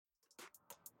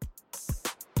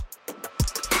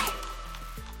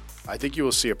I think you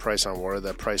will see a price on water.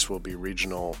 That price will be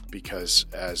regional because,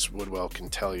 as Woodwell can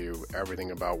tell you,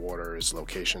 everything about water is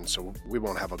location. So we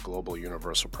won't have a global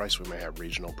universal price. We may have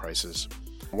regional prices.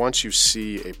 Once you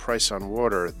see a price on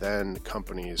water, then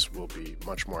companies will be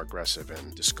much more aggressive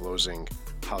in disclosing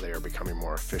how they are becoming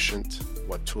more efficient,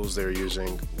 what tools they're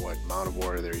using, what amount of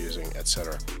water they're using,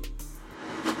 etc.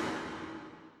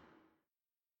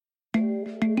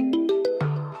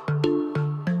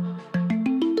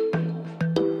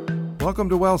 Welcome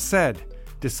to Well Said,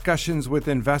 discussions with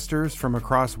investors from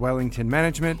across Wellington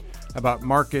Management about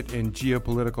market and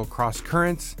geopolitical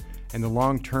cross-currents and the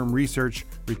long-term research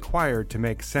required to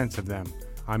make sense of them.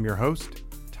 I'm your host,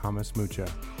 Thomas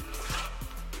Mucha.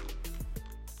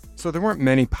 So there weren't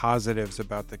many positives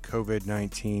about the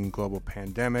COVID-19 global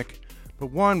pandemic,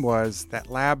 but one was that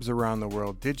labs around the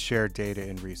world did share data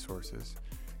and resources,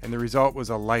 and the result was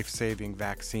a life-saving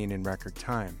vaccine in record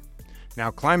time. Now,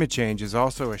 climate change is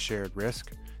also a shared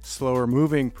risk, slower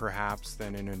moving perhaps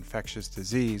than an infectious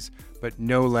disease, but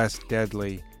no less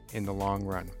deadly in the long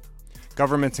run.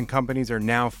 Governments and companies are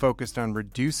now focused on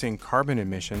reducing carbon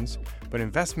emissions, but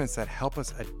investments that help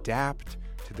us adapt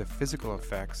to the physical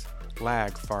effects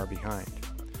lag far behind.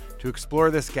 To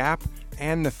explore this gap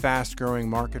and the fast-growing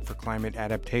market for climate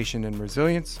adaptation and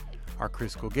resilience are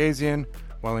Chris Goolgasian,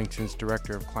 Wellington's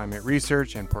Director of Climate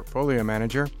Research and Portfolio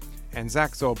Manager, and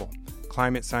Zach Zobel,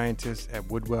 climate scientist at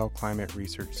Woodwell Climate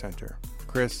Research Center.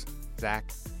 Chris, Zach,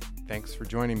 thanks for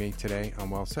joining me today on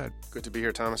Well Said. Good to be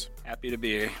here, Thomas. Happy to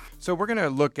be here. So we're going to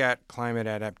look at climate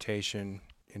adaptation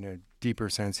in a deeper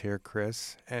sense here,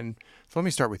 Chris. And so let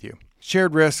me start with you.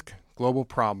 Shared risk, global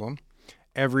problem.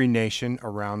 Every nation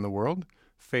around the world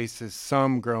faces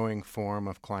some growing form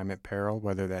of climate peril,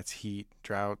 whether that's heat,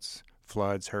 droughts,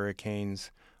 floods,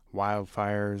 hurricanes,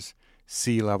 wildfires,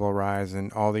 sea level rise,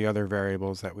 and all the other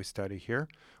variables that we study here,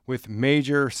 with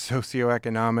major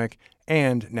socioeconomic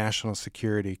and national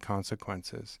security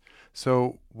consequences.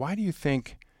 So why do you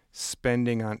think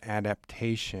spending on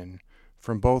adaptation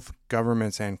from both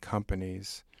governments and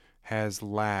companies has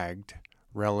lagged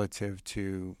relative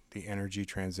to the energy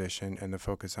transition and the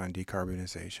focus on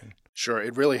decarbonization? Sure,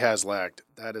 it really has lagged.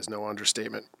 That is no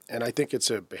understatement. And I think it's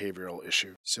a behavioral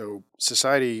issue. So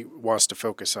society wants to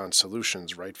focus on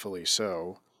solutions, rightfully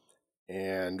so,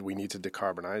 and we need to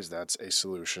decarbonize. That's a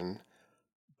solution.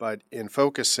 But in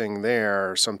focusing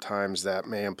there, sometimes that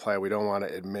may imply we don't want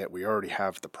to admit we already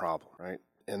have the problem, right?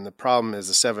 And the problem is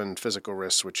the 7 physical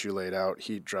risks which you laid out: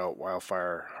 heat, drought,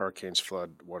 wildfire, hurricanes,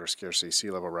 flood, water scarcity,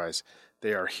 sea level rise.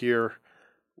 They are here,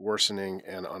 worsening,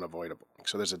 and unavoidable.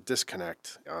 So there's a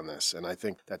disconnect on this. And I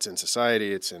think that's in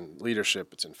society, it's in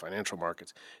leadership, it's in financial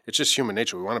markets. It's just human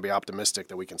nature. We want to be optimistic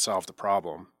that we can solve the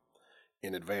problem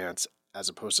in advance, as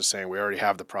opposed to saying we already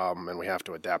have the problem and we have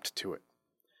to adapt to it.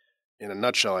 In a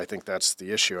nutshell, I think that's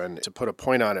the issue. And to put a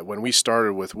point on it, when we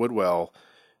started with Woodwell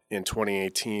in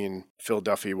 2018, Phil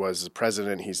Duffy was the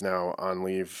president. He's now on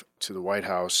leave to the White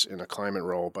House in a climate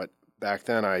role. But back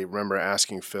then, I remember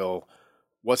asking Phil,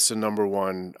 what's the number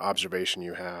one observation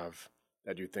you have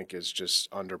that you think is just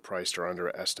underpriced or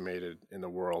underestimated in the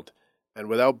world? And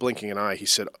without blinking an eye, he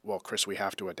said, well, Chris, we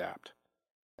have to adapt.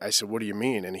 I said, what do you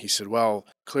mean? And he said, well,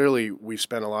 clearly we've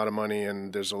spent a lot of money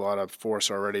and there's a lot of force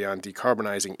already on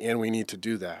decarbonizing, and we need to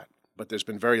do that. But there's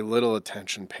been very little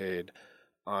attention paid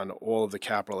on all of the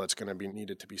capital that's going to be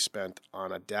needed to be spent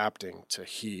on adapting to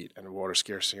heat and water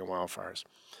scarcity and wildfires.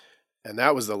 And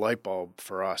that was the light bulb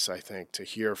for us, I think, to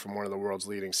hear from one of the world's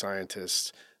leading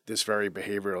scientists this very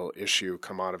behavioral issue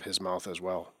come out of his mouth as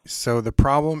well. So the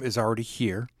problem is already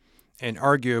here, and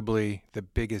arguably the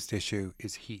biggest issue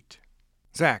is heat.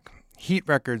 Zach, heat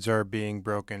records are being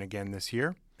broken again this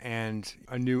year, and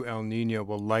a new El Nino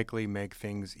will likely make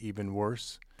things even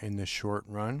worse in the short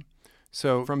run.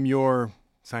 So from your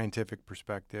scientific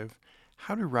perspective,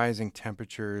 how do rising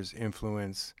temperatures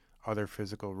influence other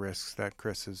physical risks that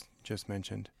Chris has just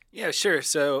mentioned? Yeah, sure.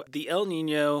 So the El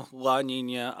Nino, La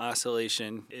Nina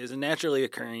oscillation is a naturally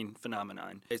occurring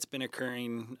phenomenon. It's been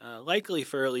occurring likely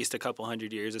for at least a couple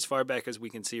hundred years, as far back as we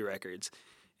can see records.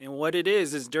 And what it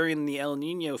is during the El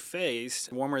Nino phase,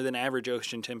 warmer than average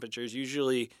ocean temperatures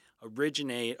usually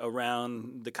originate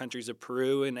around the countries of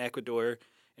Peru and Ecuador,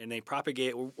 and they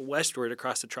propagate westward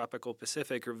across the tropical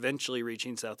Pacific, eventually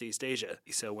reaching Southeast Asia.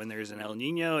 So when there's an El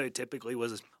Nino, it typically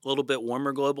was a little bit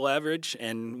warmer global average,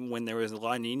 and when there was a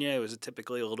La Nina, it was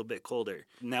typically a little bit colder.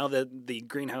 Now that the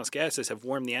greenhouse gases have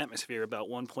warmed the atmosphere about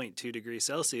 1.2 degrees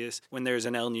Celsius, when there's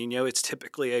an El Nino, it's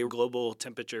typically a global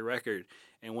temperature record.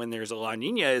 And when there's a La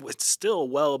Nina, it's still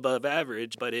well above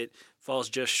average, but it falls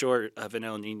just short of an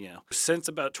El Nino. Since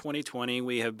about 2020,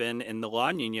 we have been in the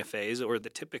La Nina phase, or the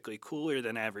typically cooler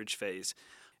than average phase.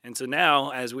 And so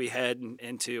now, as we head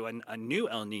into a new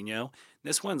El Nino,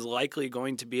 this one's likely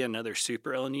going to be another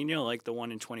super El Nino like the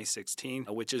one in 2016,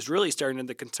 which is really starting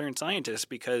to concern scientists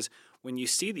because when you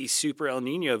see these super El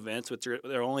Nino events, which there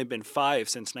have only been 5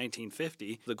 since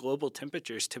 1950, the global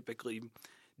temperatures typically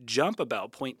jump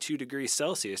about 0.2 degrees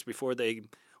Celsius before they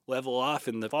level off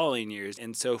in the following years.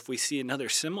 And so if we see another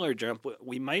similar jump,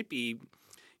 we might be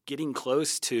getting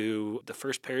close to the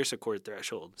first Paris Accord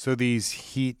threshold. So these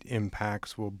heat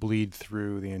impacts will bleed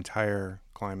through the entire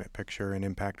climate picture and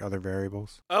impact other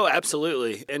variables? Oh,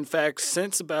 absolutely. In fact,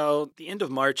 since about the end of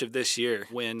March of this year,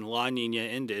 when La Nina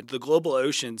ended, the global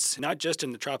oceans, not just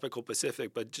in the tropical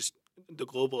Pacific, but just the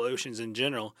global oceans in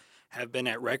general, have been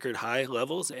at record high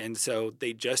levels. And so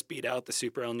they just beat out the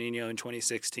Super El Nino in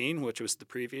 2016, which was the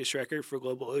previous record for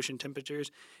global ocean temperatures.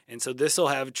 And so this will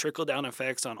have trickle-down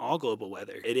effects on all global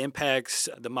weather. It impacts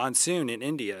the monsoon in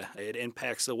India. It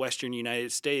impacts the western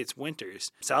United States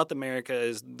winters. South America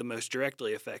is the most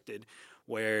directly affected,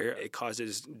 where it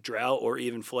causes drought or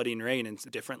even flooding rain in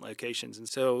different locations. And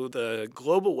so the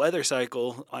global weather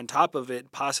cycle, on top of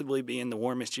it possibly being the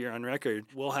warmest year on record,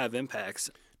 will have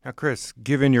impacts. Now, Chris,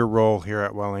 given your role here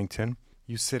at Wellington,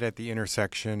 you sit at the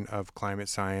intersection of climate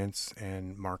science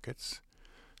and markets.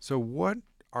 So what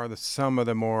are some of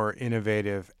the more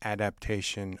innovative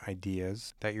adaptation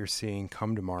ideas that you're seeing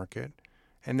come to market?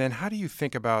 And then how do you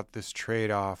think about this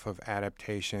trade-off of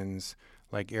adaptations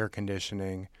like air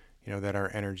conditioning, that are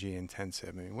energy intensive?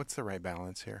 I mean, what's the right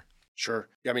balance here? Sure.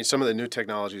 Yeah, I mean, some of the new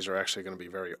technologies are actually going to be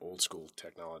very old school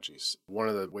technologies. One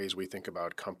of the ways we think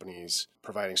about companies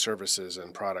providing services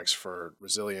and products for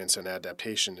resilience and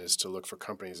adaptation is to look for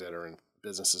companies that are in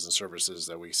businesses and services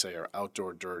that we say are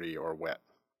outdoor, dirty, or wet.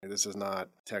 This is not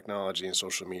technology and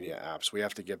social media apps. We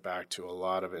have to get back to a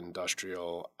lot of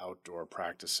industrial outdoor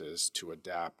practices to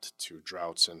adapt to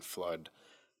droughts and flood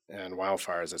and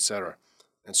wildfires, et cetera.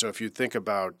 And so if you think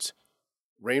about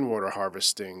rainwater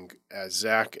harvesting, as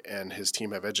Zach and his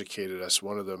team have educated us,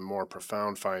 one of the more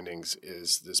profound findings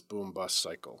is this boom-bust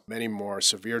cycle. Many more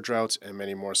severe droughts and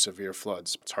many more severe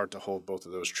floods. It's hard to hold both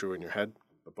of those true in your head,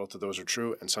 but both of those are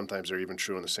true, and sometimes they're even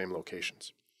true in the same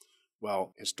locations.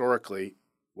 Well, historically,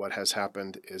 what has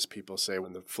happened is people say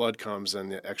when the flood comes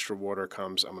and the extra water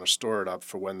comes, I'm going to store it up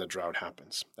for when the drought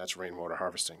happens. That's rainwater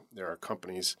harvesting. There are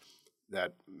companies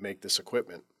that make this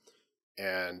equipment,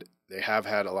 and they have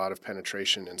had a lot of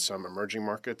penetration in some emerging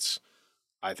markets.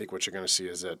 I think what you're going to see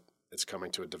is that it's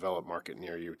coming to a developed market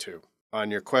near you too. On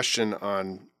your question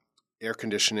on air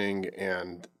conditioning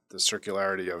and the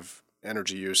circularity of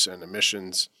energy use and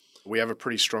emissions, we have a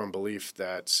pretty strong belief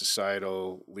that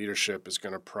societal leadership is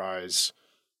going to prize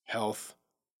health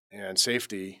and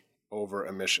safety over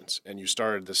emissions. And you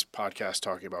started this podcast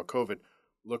talking about COVID.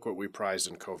 Look what we prized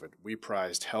in COVID. We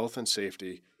prized health and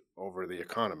safety over the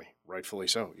economy, rightfully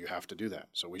so. You have to do that.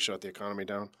 So we shut the economy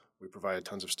down. We provided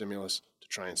tons of stimulus to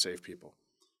try and save people.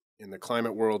 In the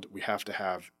climate world, we have to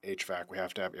have HVAC. We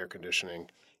have to have air conditioning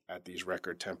at these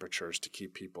record temperatures to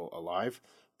keep people alive.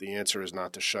 The answer is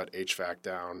not to shut HVAC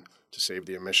down to save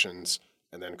the emissions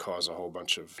and then cause a whole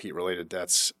bunch of heat-related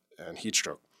deaths and heat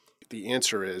stroke. The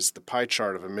answer is the pie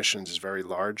chart of emissions is very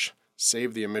large.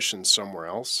 Save the emissions somewhere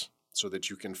else so that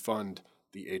you can fund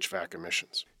the HVAC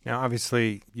emissions. Now,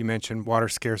 obviously, you mentioned water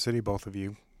scarcity. Both of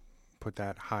you put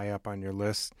that high up on your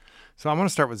list. So I want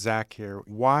to start with Zach here.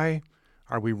 Why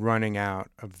are we running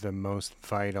out of the most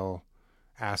vital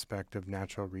aspect of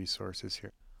natural resources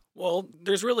here? Well,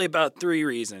 there's really about 3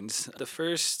 reasons. The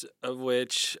first of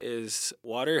which is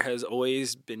water has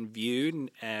always been viewed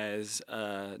as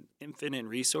an infinite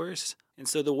resource. And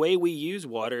so the way we use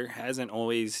water hasn't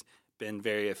always been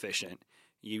very efficient.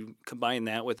 You combine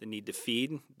that with the need to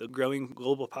feed the growing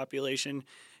global population,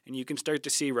 and you can start to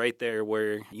see right there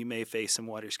where you may face some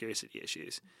water scarcity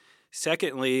issues.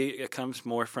 Secondly, it comes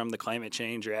more from the climate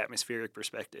change or atmospheric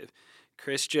perspective.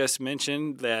 Chris just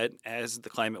mentioned that as the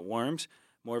climate warms,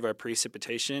 more of our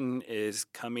precipitation is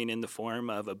coming in the form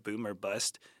of a boom or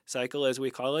bust cycle, as we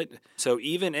call it. So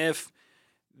even if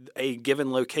a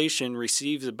given location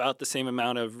receives about the same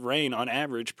amount of rain on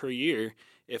average per year,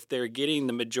 if they're getting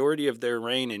the majority of their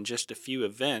rain in just a few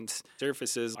events,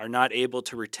 surfaces are not able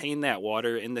to retain that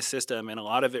water in the system, and a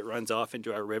lot of it runs off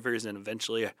into our rivers and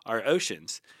eventually our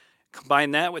oceans.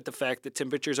 Combine that with the fact that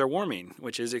temperatures are warming,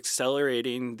 which is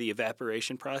accelerating the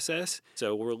evaporation process.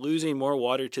 So we're losing more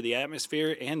water to the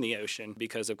atmosphere and the ocean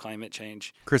because of climate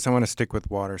change. Chris, I want to stick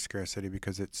with water scarcity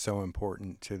because it's so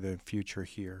important to the future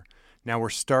here. Now we're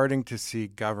starting to see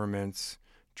governments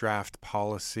draft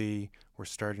policy. We're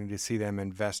starting to see them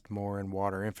invest more in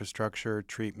water infrastructure,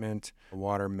 treatment,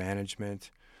 water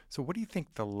management. So what do you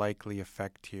think the likely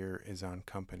effect here is on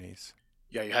companies?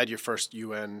 Yeah, you had your first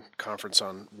UN conference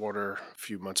on water a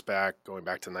few months back, going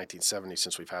back to 1970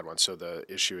 since we've had one. So the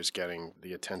issue is getting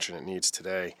the attention it needs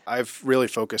today. I've really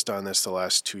focused on this the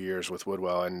last 2 years with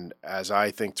Woodwell. And as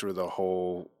I think through the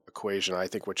whole equation, I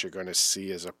think what you're going to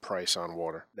see is a price on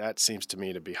water. That seems to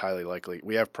me to be highly likely.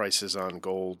 We have prices on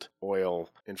gold, oil,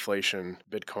 inflation,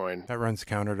 Bitcoin. That runs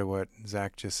counter to what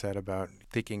Zach just said about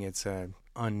thinking it's an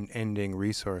unending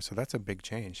resource. So that's a big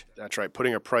change. That's right.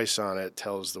 Putting a price on it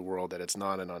tells the world that it's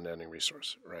not an unending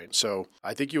resource, right? So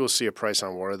I think you will see a price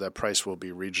on water. That price will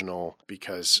be regional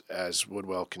because, as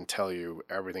Woodwell can tell you,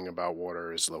 everything about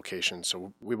water is location.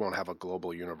 So we won't have a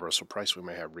global universal price. We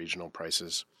may have regional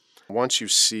prices. Once you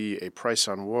see a price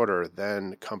on water,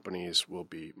 then companies will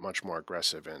be much more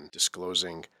aggressive in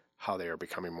disclosing how they are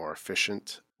becoming more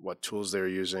efficient, what tools they're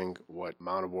using, what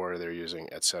amount of water they're using,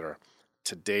 et cetera.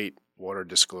 To date, water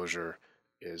disclosure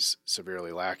is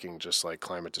severely lacking, just like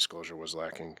climate disclosure was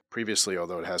lacking previously,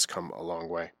 although it has come a long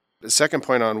way. The second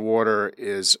point on water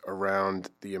is around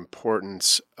the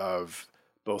importance of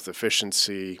both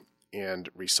efficiency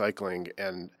and recycling.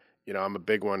 And, I'm a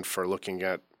big one for looking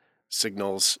at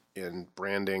signals in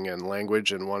branding and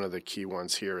language, and one of the key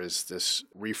ones here is this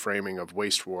reframing of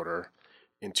wastewater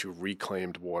into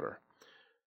reclaimed water.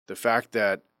 The fact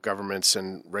that governments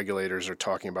and regulators are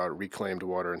talking about reclaimed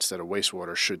water instead of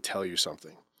wastewater should tell you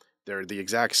something. They're the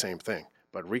exact same thing,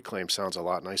 but reclaimed sounds a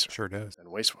lot nicer Sure does. than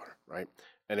wastewater, right?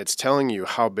 And it's telling you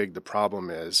how big the problem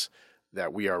is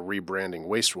that we are rebranding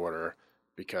wastewater,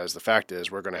 because the fact is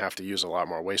we're going to have to use a lot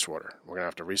more wastewater. We're going to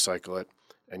have to recycle it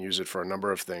and use it for a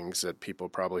number of things that people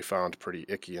probably found pretty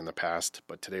icky in the past,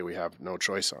 but today we have no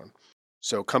choice on.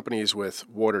 So companies with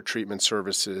water treatment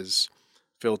services,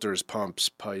 filters, pumps,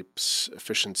 pipes,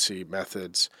 efficiency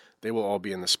methods, they will all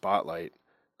be in the spotlight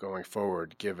going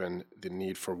forward, given the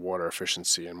need for water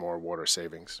efficiency and more water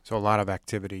savings. So a lot of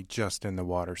activity just in the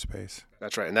water space.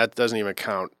 That's right. And that doesn't even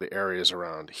count the areas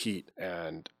around heat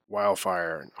and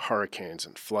wildfire and hurricanes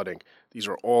and flooding. These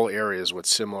are all areas with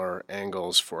similar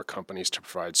angles for companies to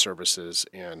provide services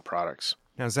and products.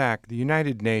 Now, Zach, the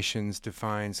United Nations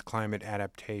defines climate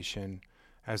adaptation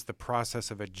as the process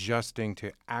of adjusting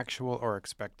to actual or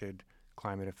expected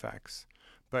climate effects.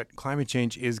 But climate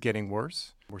change is getting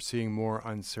worse. We're seeing more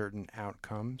uncertain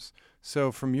outcomes.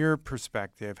 So from your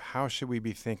perspective, how should we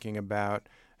be thinking about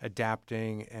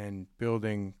adapting and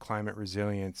building climate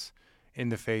resilience in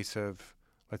the face of,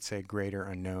 let's say, greater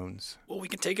unknowns? Well, we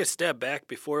can take a step back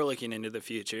before looking into the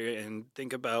future and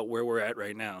think about where we're at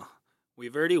right now.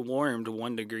 We've already warmed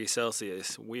 1 degree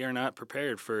Celsius. We are not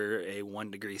prepared for a 1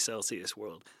 degree Celsius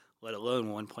world, let alone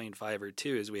 1.5 or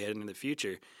 2 as we head into the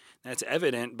future. That's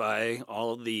evident by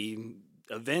all the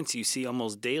events you see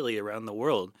almost daily around the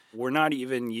world. We're not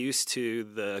even used to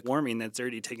the warming that's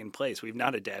already taken place. We've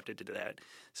not adapted to that.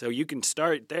 So you can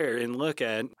start there and look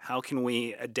at how can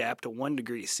we adapt to 1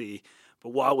 degree C. But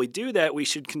while we do that, we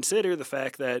should consider the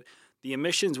fact that the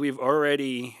emissions we've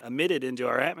already emitted into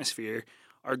our atmosphere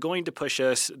are going to push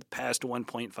us past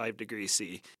 1.5 degrees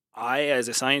C. I, as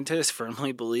a scientist,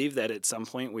 firmly believe that at some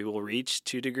point we will reach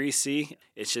 2 degrees C.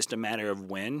 It's just a matter of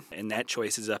when, and that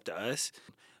choice is up to us.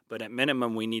 But at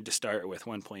minimum, we need to start with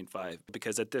 1.5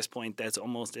 because at this point, that's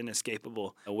almost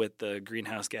inescapable with the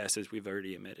greenhouse gases we've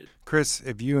already emitted. Chris,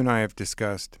 if you and I have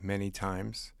discussed many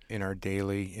times in our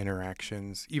daily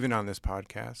interactions, even on this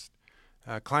podcast,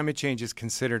 climate change is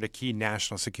considered a key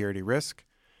national security risk.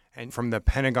 And from the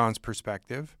Pentagon's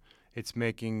perspective, it's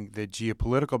making the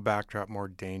geopolitical backdrop more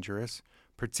dangerous,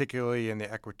 particularly in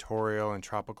the equatorial and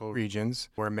tropical regions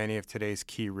where many of today's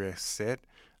key risks sit.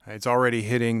 It's already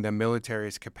hitting the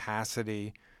military's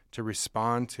capacity to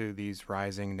respond to these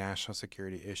rising national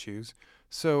security issues.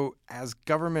 So as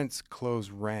governments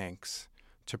close ranks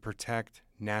to protect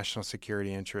national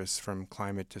security interests from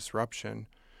climate disruption,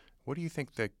 what do you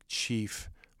think the chief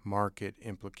market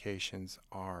implications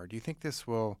are? Do you think this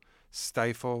will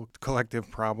stifle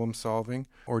collective problem solving,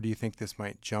 or do you think this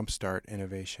might jumpstart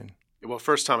innovation? Well,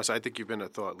 first, Thomas, I think you've been a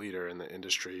thought leader in the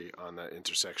industry on the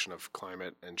intersection of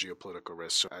climate and geopolitical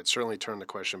risks. So I'd certainly turn the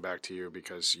question back to you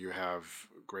because you have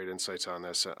great insights on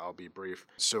this. I'll be brief.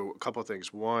 So a couple of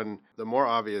things. One, the more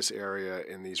obvious area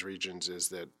in these regions is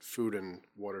that food and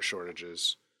water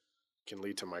shortages can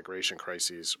lead to migration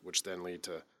crises, which then lead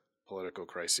to political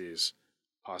crises,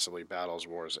 possibly battles,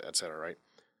 wars, et cetera, right?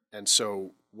 And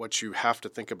so what you have to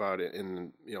think about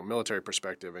in military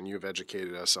perspective, and you've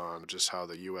educated us on just how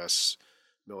the U.S.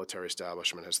 military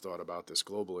establishment has thought about this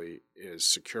globally, is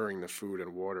securing the food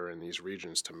and water in these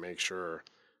regions to make sure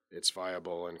it's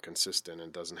viable and consistent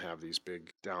and doesn't have these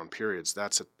big down periods.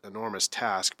 That's an enormous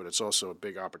task, but it's also a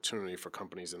big opportunity for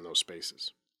companies in those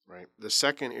spaces, right? The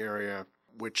second area,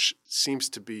 which seems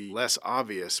to be less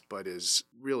obvious but is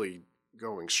really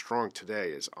going strong today,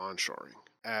 is onshoring.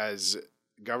 As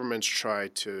governments try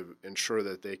to ensure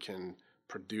that they can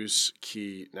produce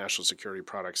key national security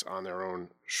products on their own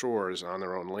shores, on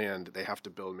their own land, they have to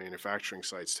build manufacturing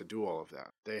sites to do all of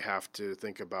that. They have to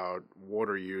think about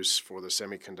water use for the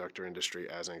semiconductor industry,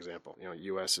 as an example.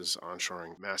 U.S. is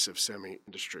onshoring massive semi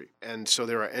industry. And so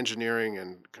there are engineering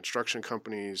and construction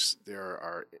companies, there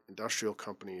are industrial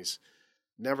companies,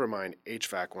 never mind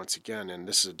HVAC once again, and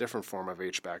this is a different form of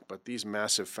HVAC, but these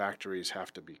massive factories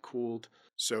have to be cooled.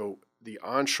 So the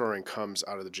onshoring comes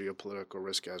out of the geopolitical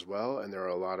risk as well, and there are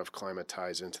a lot of climate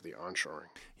ties into the onshoring.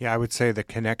 Yeah, I would say the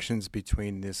connections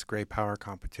between this great power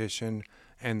competition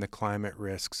and the climate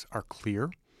risks are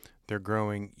clear. They're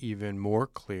growing even more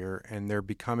clear, and they're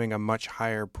becoming a much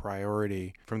higher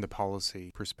priority from the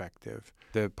policy perspective.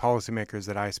 The policymakers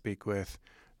that I speak with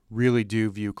really do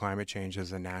view climate change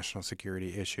as a national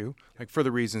security issue. Like for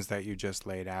the reasons that you just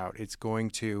laid out, it's going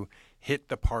to hit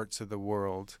the parts of the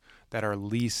world that are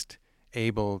least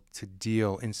able to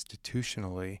deal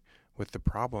institutionally with the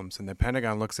problems. And the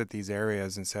Pentagon looks at these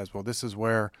areas and says, well, this is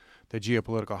where the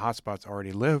geopolitical hotspots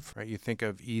already live, right? You think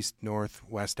of East, North,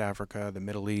 West Africa, the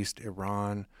Middle East,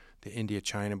 Iran, the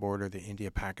India-China border, the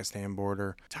India-Pakistan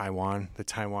border, Taiwan, the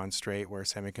Taiwan Strait, where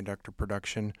semiconductor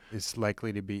production is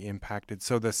likely to be impacted.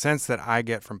 So the sense that I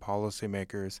get from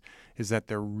policymakers is that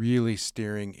they're really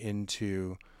steering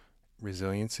into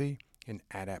resiliency and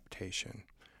adaptation,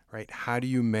 right? How do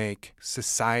you make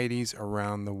societies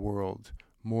around the world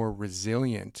more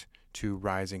resilient to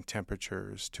rising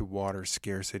temperatures, to water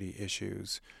scarcity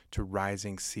issues, to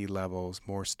rising sea levels,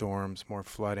 more storms, more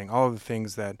flooding, all of the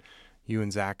things that you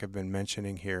and Zach have been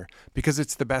mentioning here, because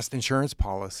it's the best insurance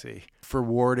policy for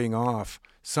warding off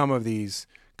some of these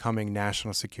coming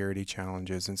national security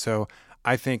challenges. And so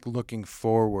I think looking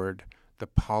forward, the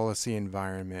policy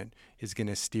environment is going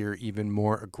to steer even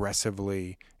more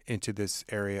aggressively into this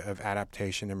area of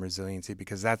adaptation and resiliency,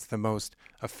 because that's the most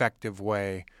effective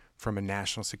way from a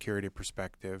national security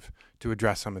perspective to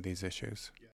address some of these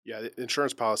issues. Yeah, the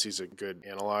insurance policy is a good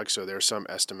analog. So there are some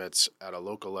estimates at a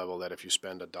local level that if you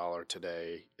spend $1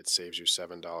 today, it saves you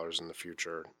 $7 in the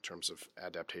future in terms of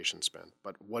adaptation spend.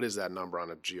 But what is that number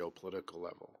on a geopolitical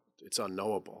level? It's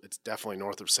unknowable. It's definitely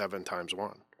north of 7 times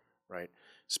 1, right?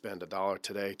 Spend $1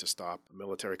 today to stop a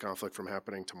military conflict from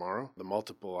happening tomorrow. The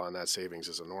multiple on that savings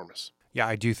is enormous. Yeah,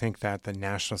 I do think that the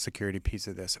national security piece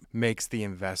of this makes the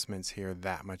investments here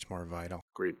that much more vital.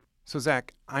 Agreed. So,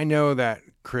 Zach, I know that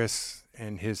Chris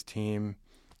and his team,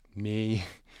 me,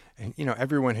 and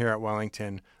everyone here at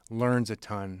Wellington learns a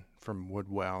ton from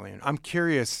Woodwell. And I'm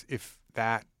curious if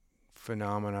that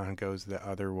phenomenon goes the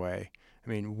other way. I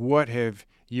mean, what have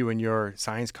you and your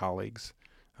science colleagues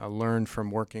learned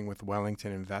from working with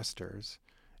Wellington investors?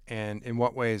 And in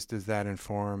what ways does that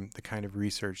inform the kind of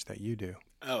research that you do?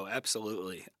 Oh,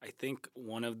 absolutely. I think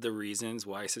one of the reasons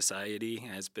why society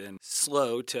has been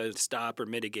slow to stop or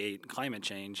mitigate climate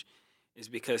change is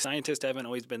because scientists haven't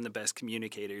always been the best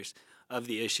communicators of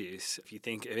the issues. If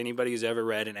anybody who's ever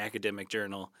read an academic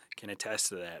journal can attest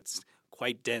to that. It's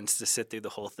quite dense to sit through the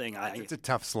whole thing. It's a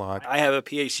tough slog. I have a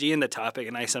PhD in the topic,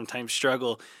 and I sometimes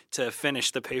struggle to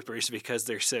finish the papers because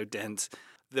they're so dense.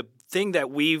 The thing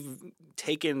that we've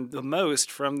taken the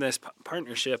most from this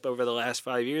partnership over the last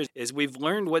 5 years is we've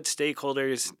learned what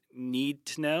stakeholders need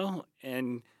to know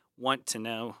and want to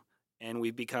know, and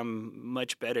we've become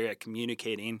much better at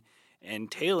communicating and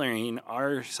tailoring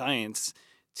our science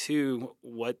to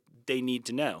what they need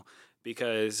to know,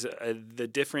 because the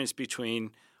difference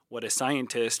between what a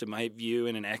scientist might view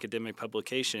in an academic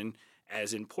publication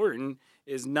as important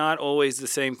is not always the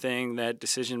same thing that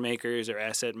decision makers or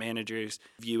asset managers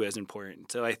view as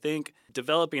important. So I think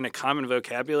developing a common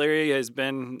vocabulary has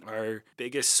been our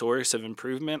biggest source of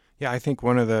improvement. Yeah, I think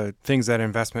one of the things that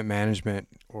investment management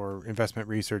or investment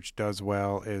research does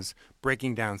well is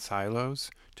breaking down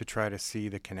silos to try to see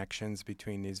the connections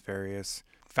between these various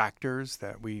factors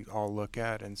that we all look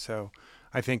at. And so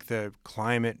I think the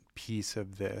climate piece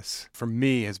of this, for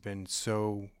me, has been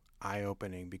so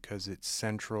eye-opening because it's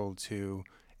central to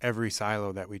every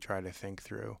silo that we try to think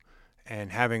through.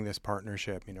 And having this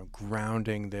partnership,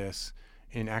 grounding this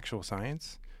in actual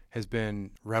science has been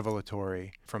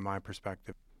revelatory from my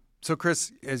perspective. So,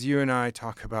 Chris, as you and I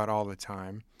talk about all the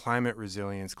time, climate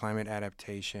resilience, climate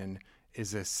adaptation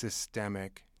is a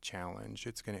systemic challenge.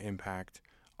 It's going to impact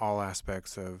all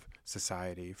aspects of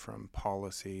society, from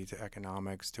policy to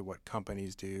economics to what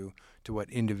companies do, to what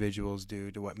individuals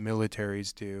do, to what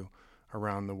militaries do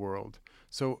around the world.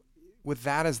 So with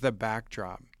that as the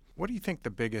backdrop, what do you think the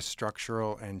biggest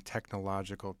structural and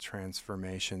technological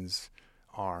transformations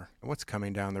are? What's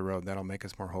coming down the road that'll make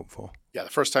us more hopeful? Yeah, the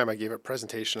first time I gave a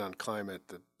presentation on climate,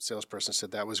 the salesperson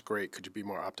said, "That was great. Could you be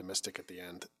more optimistic at the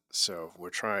end?" So we're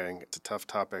trying. It's a tough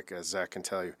topic, as Zach can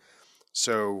tell you.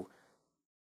 So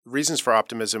reasons for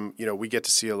optimism, we get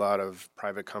to see a lot of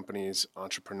private companies,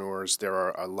 entrepreneurs. There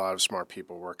are a lot of smart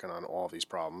people working on all these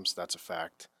problems. That's a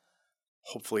fact.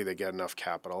 Hopefully they get enough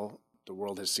capital. The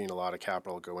world has seen a lot of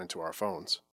capital go into our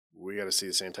phones. We got to see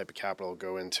the same type of capital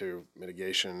go into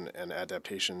mitigation and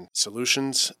adaptation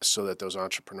solutions so that those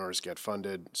entrepreneurs get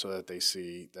funded, so that they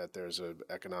see that there's an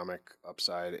economic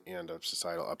upside and a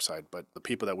societal upside. But the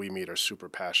people that we meet are super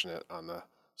passionate on the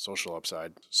social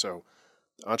upside. So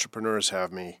entrepreneurs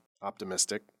have me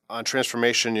optimistic. On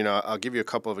transformation, I'll give you a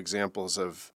couple of examples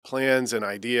of plans and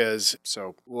ideas.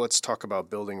 So let's talk about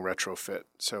building retrofit.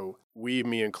 So we,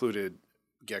 me included,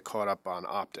 get caught up on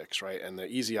optics, right? And the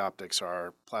easy optics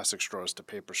are plastic straws to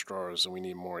paper straws, and we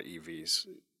need more EVs.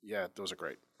 Yeah, those are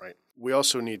great, right? We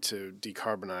also need to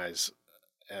decarbonize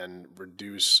and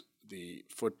reduce the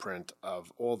footprint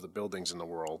of all the buildings in the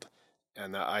world.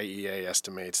 And the IEA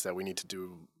estimates that we need to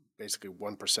do basically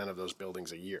 1% of those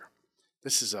buildings a year.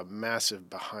 This is a massive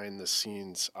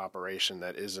behind-the-scenes operation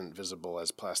that isn't visible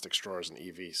as plastic straws and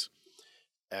EVs.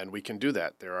 And we can do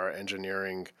that. There are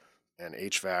engineering and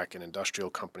HVAC and industrial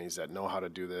companies that know how to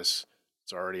do this.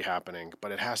 It's already happening,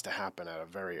 but it has to happen at a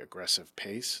very aggressive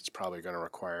pace. It's probably going to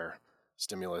require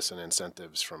stimulus and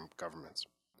incentives from governments.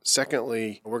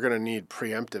 Secondly, we're going to need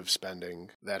preemptive spending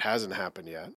that hasn't happened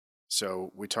yet.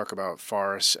 So we talk about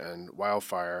forests and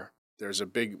wildfire. There's a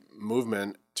big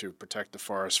movement to protect the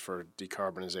forest for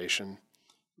decarbonization,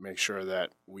 make sure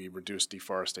that we reduce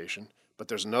deforestation. But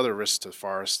there's another risk to the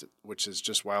forest, which is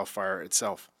just wildfire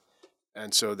itself.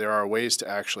 And so there are ways to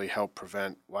actually help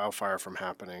prevent wildfire from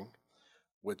happening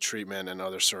with treatment and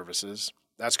other services.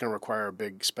 That's going to require a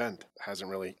big spend. It hasn't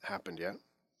really happened yet.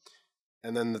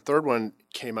 And then the third one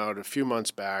came out a few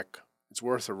months back. It's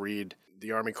worth a read.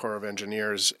 The Army Corps of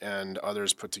Engineers and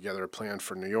others put together a plan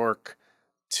for New York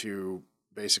to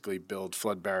basically build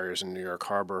flood barriers in New York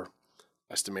Harbor.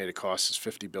 Estimated cost is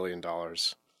 $50 billion.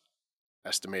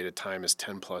 Estimated time is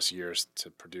 10 plus years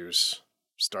to produce.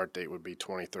 Start date would be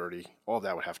 2030. All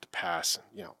that would have to pass,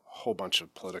 a whole bunch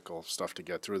of political stuff to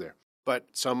get through there. But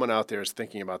someone out there is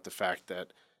thinking about the fact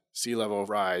that sea level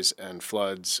rise and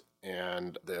floods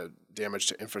and the damage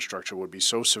to infrastructure would be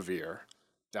so severe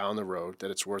down the road that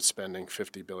it's worth spending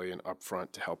 $50 billion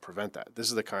upfront to help prevent that. This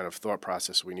is the kind of thought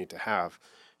process we need to have,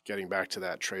 getting back to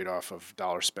that trade-off of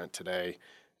dollars spent today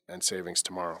and savings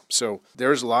tomorrow. So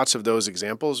there's lots of those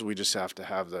examples. We just have to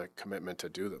have the commitment to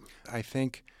do them. I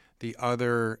think the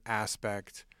other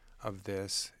aspect of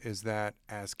this is that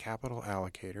as capital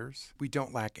allocators, we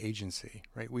don't lack agency,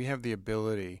 right? We have the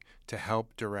ability to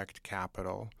help direct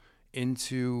capital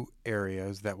into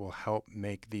areas that will help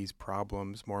make these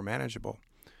problems more manageable.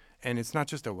 And it's not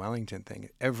just a Wellington thing.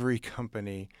 Every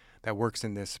company that works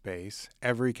in this space,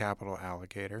 every capital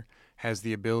allocator has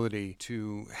the ability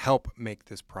to help make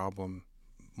this problem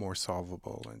more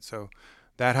solvable. And so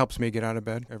that helps me get out of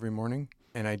bed every morning.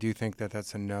 And I do think that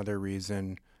that's another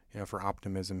reason, for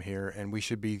optimism here. And we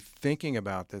should be thinking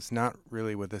about this not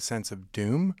really with a sense of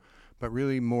doom, but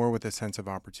really more with a sense of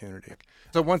opportunity.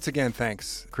 So once again,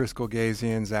 thanks, Chris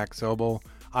Goolgasian, Zach Zobel.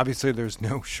 Obviously, there's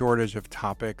no shortage of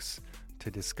topics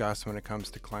to discuss when it comes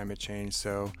to climate change.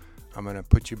 So I'm going to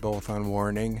put you both on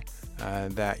warning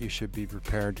that you should be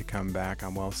prepared to come back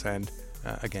on Well Said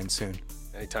again soon.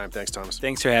 Anytime. Thanks, Thomas.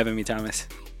 Thanks for having me, Thomas.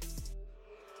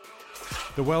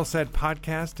 The Well Said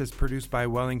podcast is produced by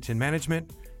Wellington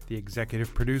Management. The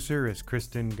executive producer is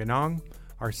Kristen Ganong.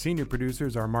 Our senior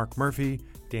producers are Mark Murphy,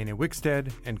 Dana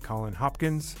Wickstead, and Colin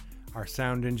Hopkins. Our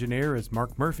sound engineer is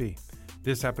Mark Murphy.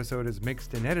 This episode is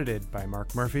mixed and edited by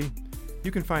Mark Murphy.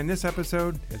 You can find this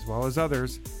episode, as well as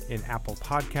others, in Apple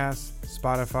Podcasts,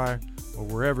 Spotify, or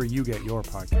wherever you get your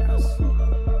podcasts.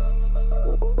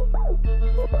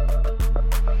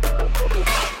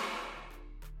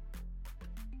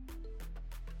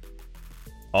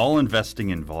 All investing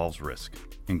involves risk,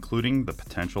 including the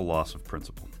potential loss of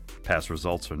principal. Past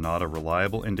results are not a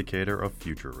reliable indicator of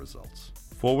future results.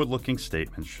 Forward-looking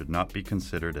statements should not be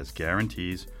considered as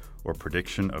guarantees or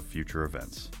prediction of future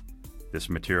events. This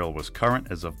material was current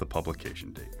as of the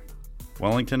publication date.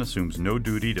 Wellington assumes no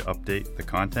duty to update the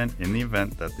content in the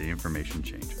event that the information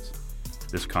changes.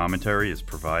 This commentary is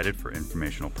provided for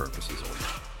informational purposes only.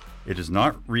 It is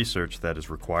not research that is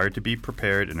required to be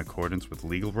prepared in accordance with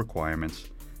legal requirements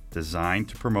designed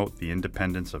to promote the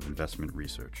independence of investment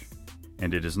research.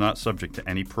 And it is not subject to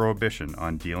any prohibition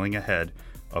on dealing ahead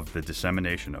of the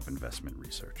dissemination of investment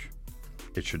research.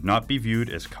 It should not be viewed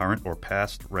as current or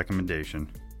past recommendation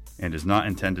and is not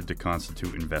intended to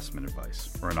constitute investment advice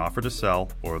or an offer to sell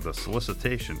or the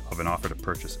solicitation of an offer to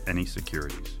purchase any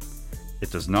securities.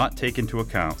 It does not take into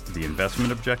account the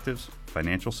investment objectives,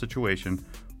 financial situation,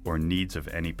 or needs of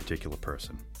any particular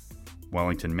person.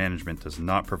 Wellington Management does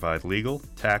not provide legal,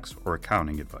 tax, or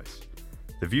accounting advice.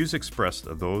 The views expressed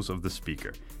are those of the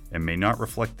speaker and may not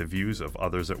reflect the views of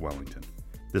others at Wellington.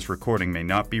 This recording may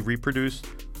not be reproduced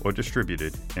or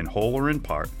distributed in whole or in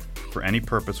part for any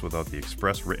purpose without the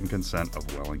express written consent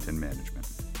of Wellington Management.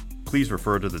 Please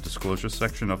refer to the disclosure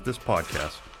section of this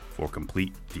podcast for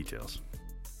complete details.